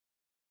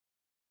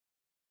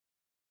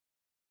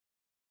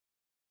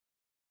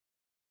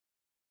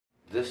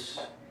This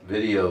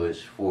video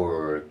is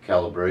for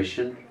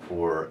calibration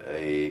for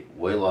a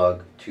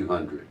Weighlog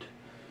 200.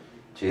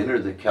 To enter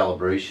the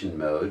calibration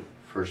mode,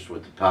 first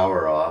with the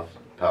power off,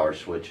 power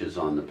switch is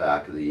on the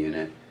back of the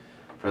unit.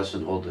 Press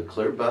and hold the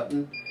clear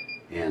button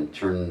and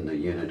turn the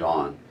unit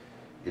on.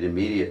 It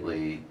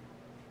immediately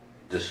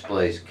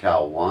displays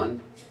Cal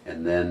 1,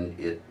 and then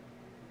it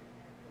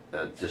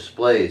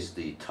displays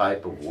the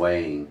type of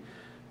weighing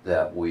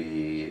that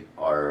we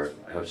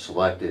have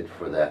selected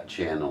for that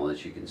channel.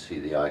 As you can see,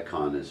 the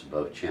icon is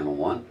above channel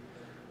 1.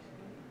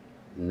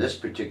 In this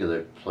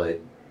particular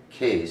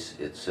case,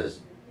 it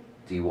says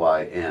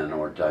DYN,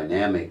 or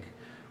dynamic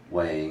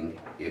weighing.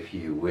 If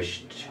you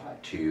wished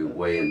to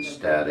weigh in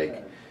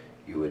static,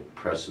 you would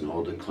press and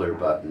hold the clear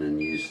button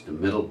and use the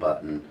middle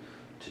button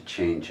to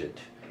change it.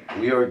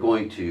 We are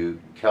going to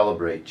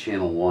calibrate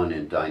channel 1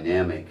 in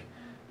dynamic.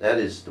 That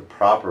is the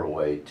proper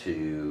way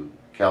to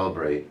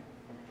calibrate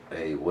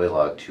a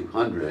Weighlog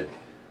 200,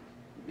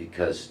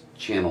 because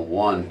channel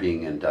 1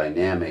 being in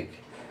dynamic,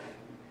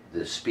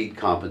 the speed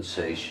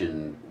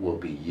compensation will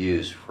be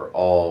used for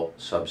all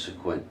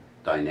subsequent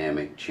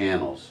dynamic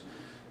channels.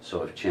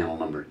 So if channel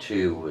number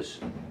 2 was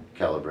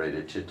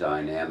calibrated to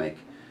dynamic,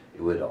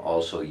 it would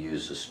also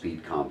use the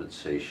speed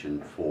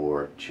compensation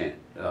for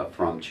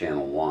from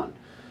channel 1.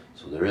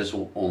 So there is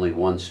only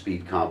one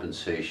speed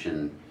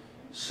compensation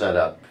set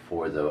up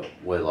for the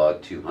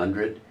Weighlog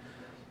 200.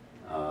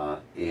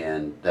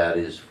 And that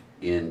is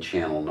in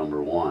channel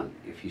number 1.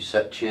 If you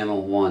set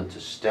channel 1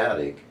 to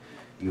static,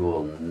 you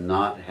will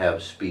not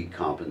have speed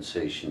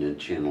compensation in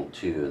channel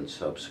 2 and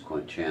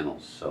subsequent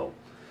channels. So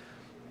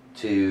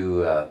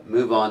to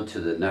move on to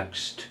the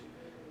next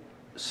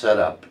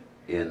setup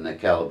in the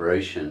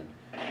calibration,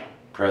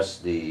 press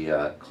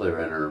the clear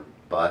enter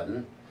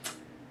button.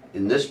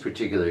 In this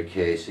particular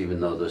case, even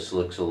though this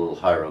looks a little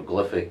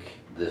hieroglyphic,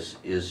 this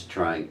is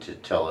trying to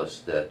tell us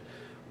that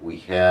we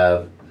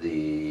have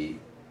the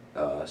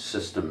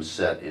system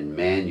set in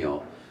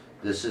manual.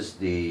 This is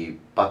the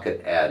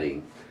bucket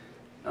adding.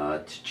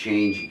 To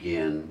change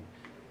again,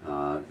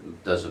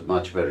 does a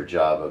much better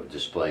job of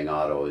displaying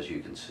auto, as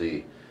you can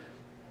see.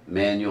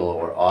 Manual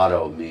or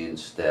auto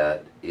means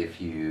that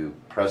if you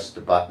press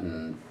the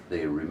button,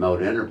 the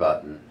remote enter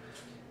button,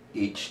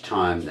 each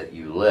time that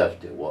you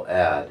lift, it will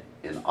add.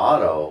 In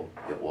auto,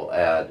 it will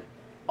add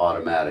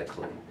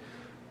automatically.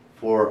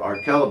 For our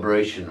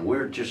calibration,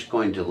 we're just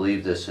going to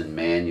leave this in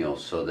manual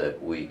so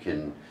that we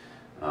can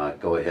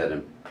go ahead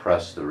and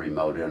press the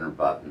remote enter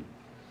button.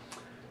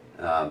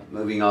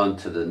 Moving on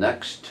to the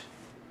next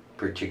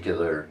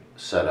particular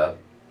setup,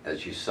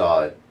 as you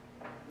saw, it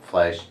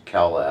flashed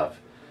CalF,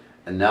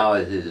 and now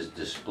it is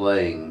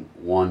displaying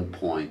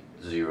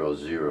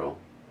 1.00.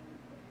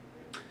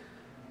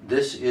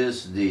 This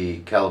is the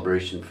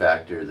calibration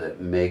factor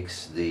that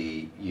makes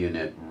the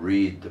unit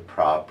read the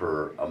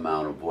proper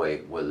amount of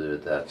weight, whether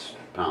that's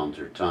pounds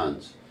or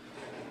tons.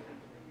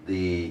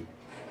 The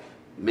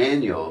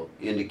manual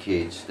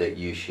indicates that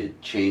you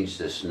should change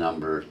this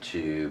number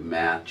to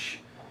match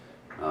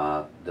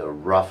the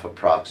rough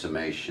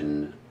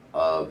approximation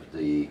of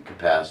the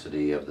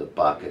capacity of the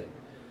bucket.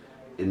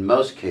 In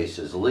most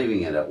cases,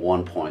 leaving it at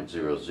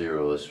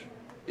 1.00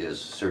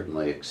 is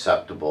certainly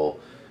acceptable,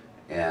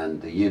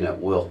 and the unit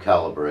will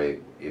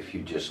calibrate if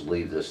you just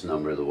leave this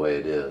number the way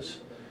it is.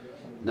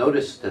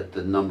 Notice that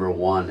the number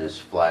 1 is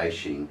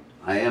flashing.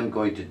 I am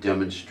going to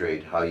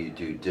demonstrate how you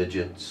do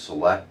digit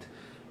select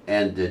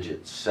and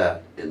digit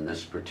set in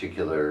this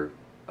particular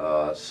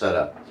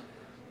setup.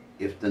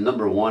 If the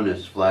number 1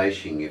 is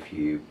flashing, if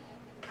you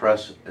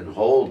press and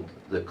hold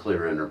the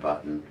clear enter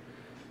button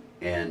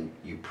and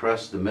you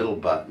press the middle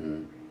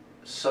button,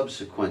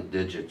 subsequent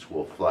digits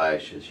will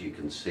flash, as you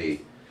can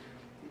see.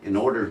 In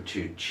order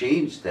to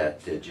change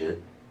that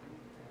digit,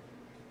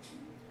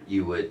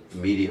 you would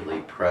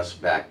immediately press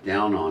back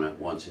down on it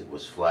once it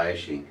was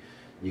flashing.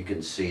 You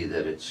can see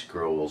that it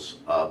scrolls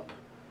up,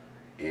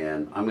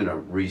 and I'm going to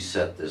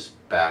reset this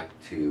back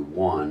to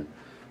 1,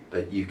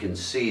 but you can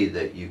see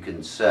that you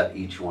can set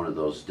each one of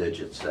those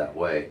digits that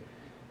way.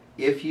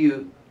 If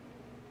you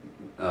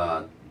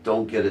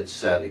don't get it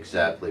set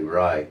exactly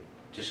right,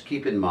 just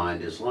keep in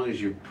mind, as long as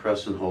you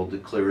press and hold the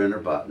clear enter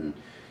button,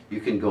 you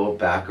can go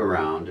back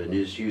around, and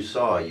as you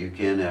saw, you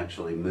can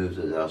actually move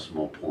the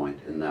decimal point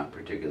in that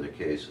particular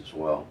case as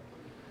well.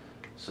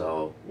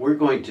 So we're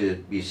going to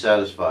be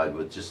satisfied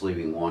with just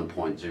leaving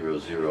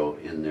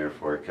 1.00 in there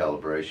for our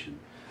calibration.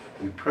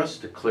 We press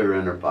the clear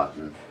enter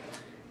button,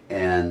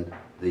 and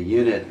the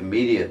unit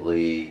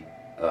immediately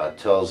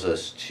tells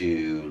us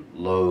to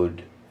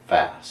load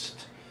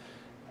fast.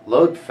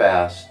 Load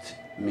fast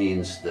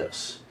means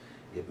this.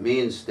 It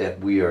means that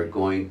we are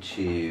going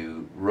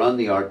to run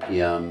the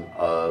RPM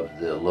of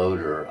the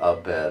loader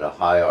up at a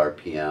high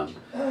RPM.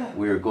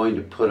 We are going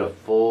to put a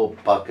full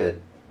bucket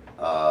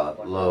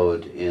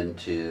load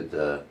into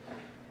the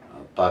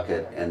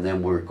bucket, and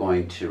then we're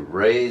going to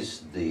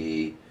raise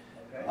the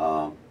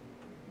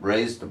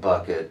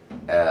bucket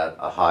at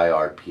a high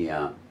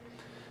RPM.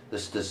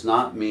 This does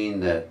not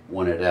mean that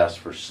when it asks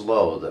for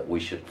slow that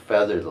we should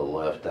feather the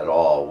lift at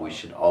all. We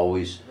should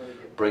always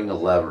bring the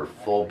lever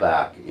full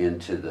back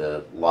into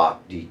the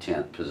lock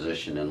detent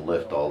position and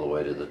lift all the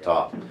way to the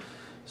top.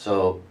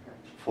 So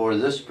for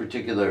this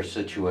particular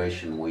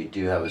situation, we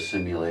do have a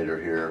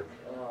simulator here.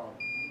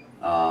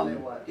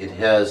 It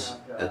has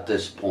at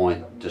this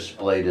point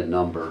displayed a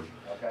number.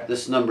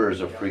 This number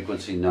is a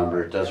frequency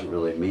number. It doesn't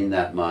really mean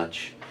that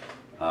much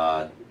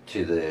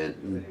to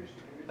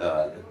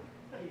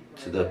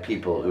the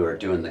people who are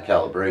doing the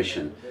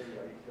calibration.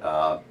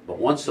 But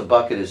once the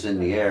bucket is in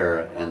the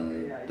air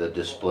and the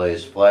display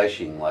is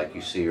flashing like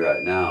you see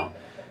right now,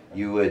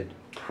 you would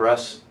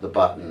press the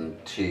button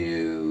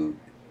to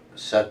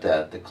set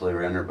that, the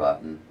clear enter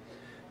button,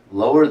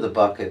 lower the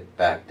bucket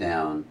back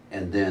down,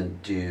 and then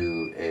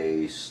do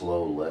a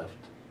slow lift.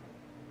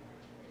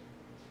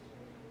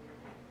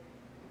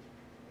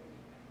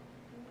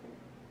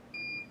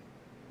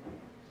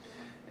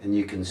 And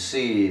you can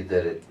see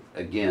that it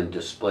again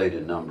displayed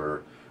a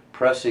number.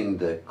 Pressing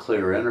the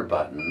clear enter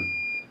button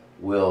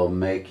will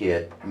make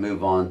it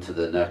move on to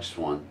the next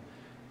one.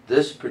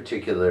 This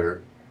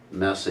particular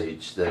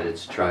message that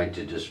it's trying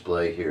to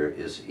display here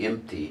is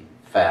empty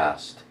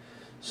fast.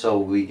 So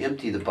we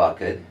empty the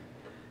bucket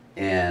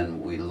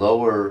and we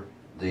lower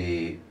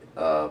the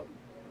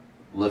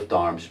lift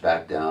arms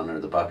back down, or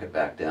the bucket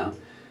back down,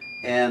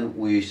 and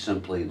we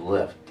simply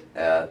lift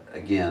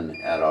again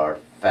at our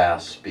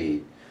fast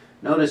speed.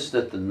 Notice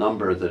that the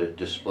number that it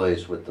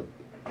displays with the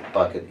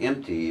bucket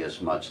empty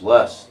is much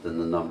less than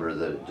the number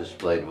that it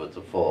displayed with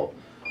the full.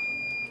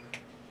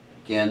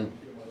 Again,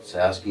 it's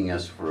asking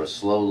us for a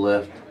slow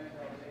lift.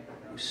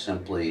 We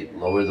simply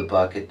lower the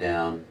bucket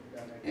down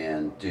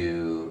and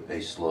do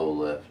a slow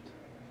lift.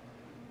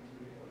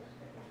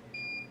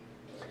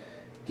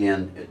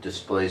 Again, it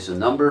displays a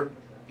number,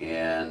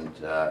 and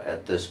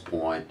at this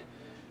point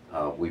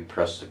we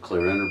press the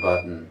clear enter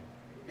button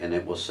and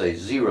it will say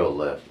 0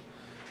 lift.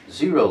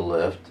 0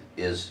 lift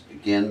is,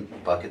 again,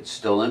 bucket's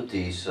still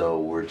empty, so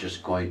we're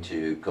just going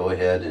to go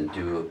ahead and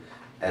do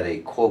at a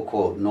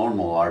quote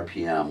normal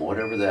RPM,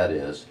 whatever that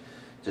is.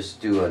 Just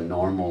do a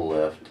normal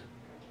lift,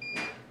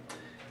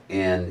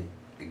 and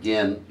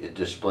again it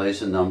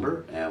displays a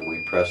number, and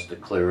we press the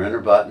clear enter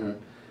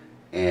button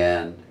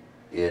and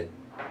it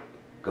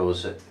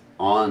goes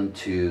on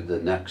to the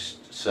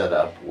next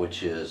setup,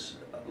 which is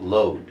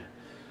load.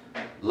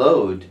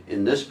 Load,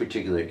 in this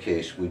particular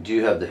case, we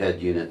do have the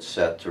head unit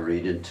set to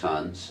read in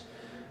tons,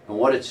 and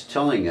what it's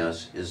telling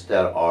us is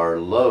that our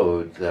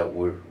load,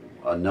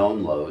 a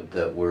known load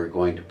that we're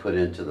going to put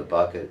into the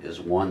bucket, is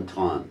 1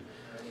 ton.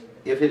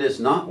 If it is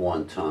not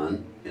 1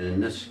 ton, and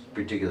in this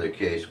particular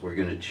case we're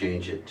going to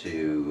change it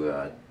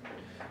to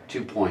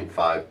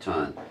 2.5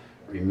 ton.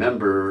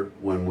 Remember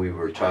when we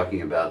were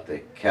talking about the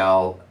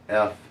Cal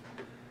F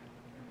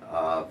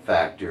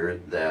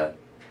factor, that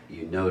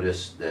you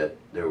noticed that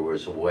there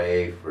was a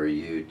way for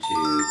you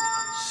to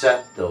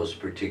set those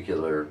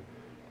particular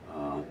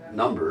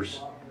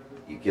numbers.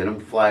 You get them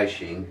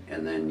flashing,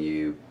 and then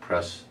you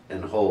press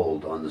and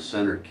hold on the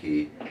center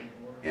key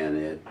and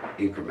it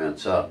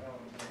increments up.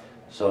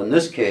 So in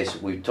this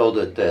case we've told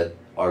it that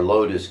our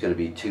load is going to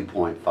be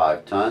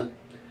 2.5 ton.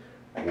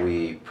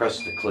 We press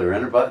the clear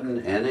enter button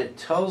and it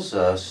tells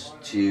us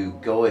to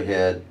go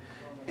ahead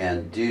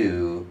and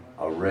do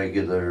a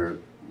regular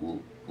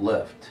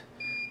lift.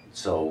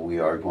 So we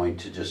are going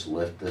to just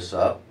lift this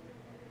up,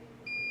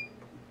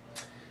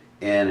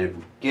 and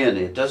again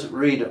it doesn't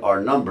read our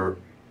number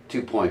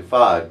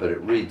 2.5, but it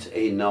reads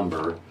a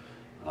number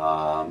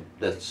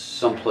that's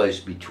someplace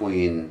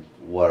between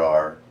what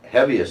our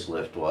heaviest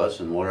lift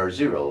was and what our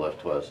 0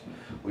 lift was.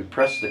 We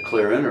press the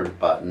clear enter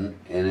button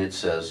and it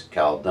says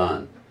Cal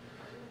done.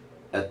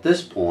 At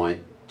this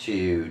point,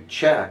 to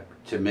check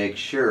to make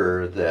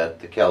sure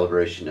that the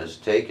calibration is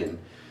taken,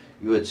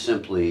 you would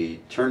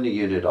simply turn the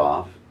unit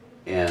off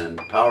and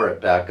power it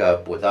back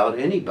up without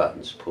any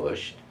buttons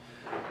pushed,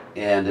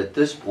 and at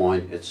this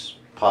point it's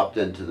popped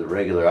into the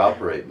regular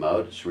operate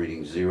mode. It's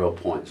reading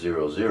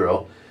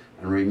 0.00,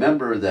 and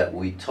remember that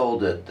we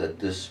told it that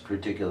this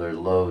particular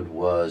load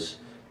was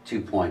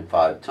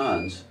 2.5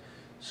 tons,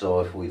 so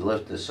if we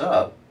lift this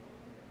up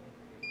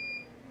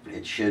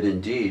it should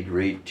indeed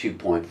read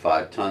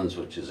 2.5 tons,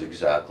 which is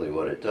exactly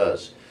what it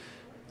does.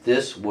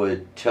 This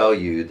would tell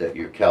you that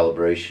your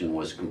calibration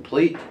was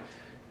complete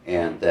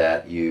and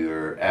that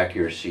your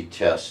accuracy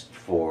test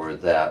for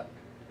that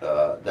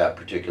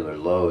particular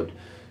load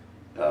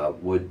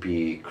would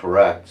be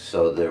correct,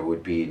 so there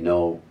would be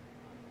no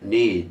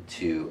need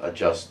to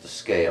adjust the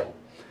scale.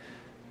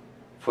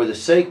 For the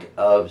sake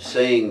of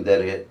saying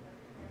that it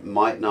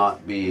might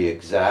not be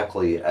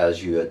exactly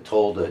as you had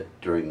told it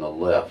during the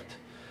lift,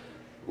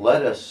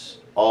 let us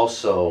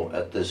also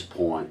at this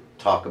point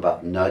talk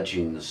about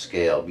nudging the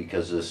scale,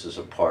 because this is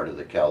a part of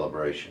the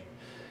calibration.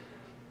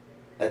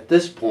 At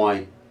this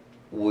point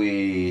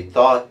we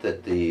thought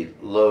that the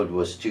load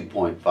was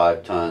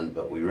 2.5 ton,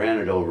 but we ran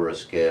it over a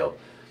scale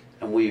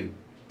and we've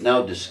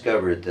now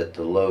discovered that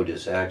the load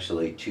is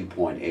actually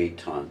 2.8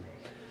 ton.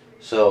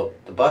 So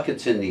the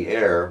bucket's in the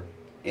air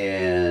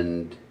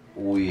and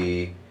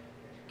we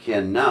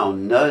can now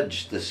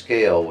nudge the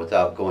scale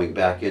without going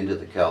back into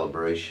the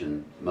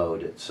calibration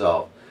mode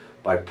itself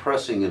by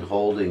pressing and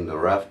holding the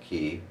ref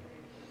key.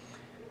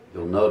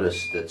 You'll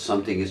notice that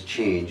something has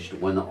changed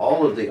when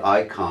all of the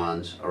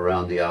icons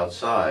around the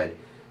outside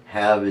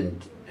have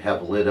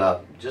lit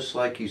up just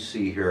like you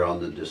see here on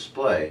the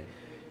display.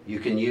 You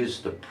can use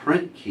the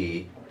print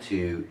key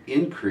to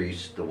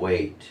increase the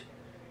weight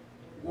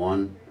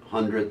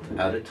 1/100th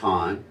at a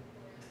time,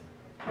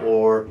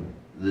 or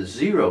the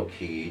 0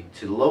 key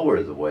to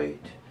lower the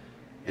weight.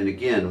 And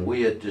again,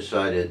 we had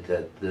decided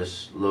that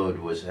this load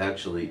was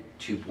actually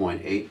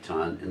 2.8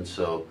 ton, and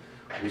so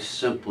we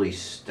simply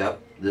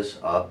step this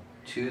up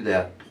to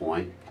that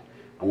point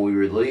and we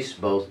release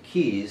both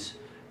keys,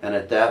 and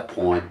at that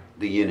point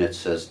the unit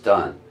says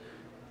done.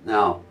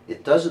 Now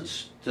it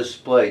doesn't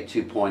display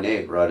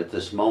 2.8 right at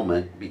this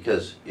moment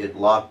because it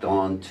locked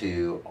on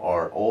to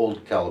our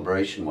old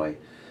calibration weight,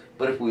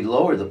 but if we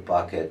lower the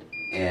bucket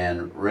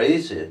and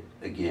raise it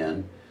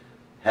again,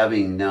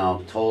 having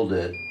now told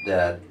it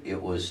that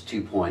it was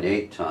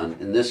 2.8 ton,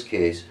 in this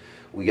case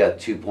we got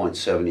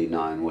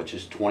 2.79, which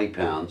is 20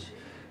 pounds.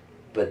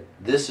 But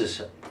this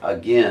is,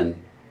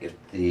 again, if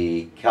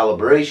the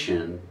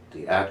calibration,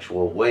 the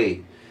actual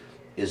weight,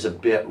 is a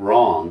bit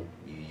wrong,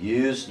 you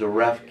use the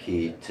ref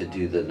key to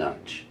do the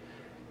nudge.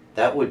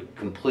 That would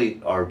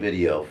complete our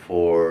video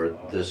for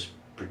this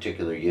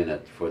particular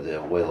unit for the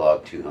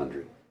Weighlog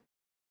 200.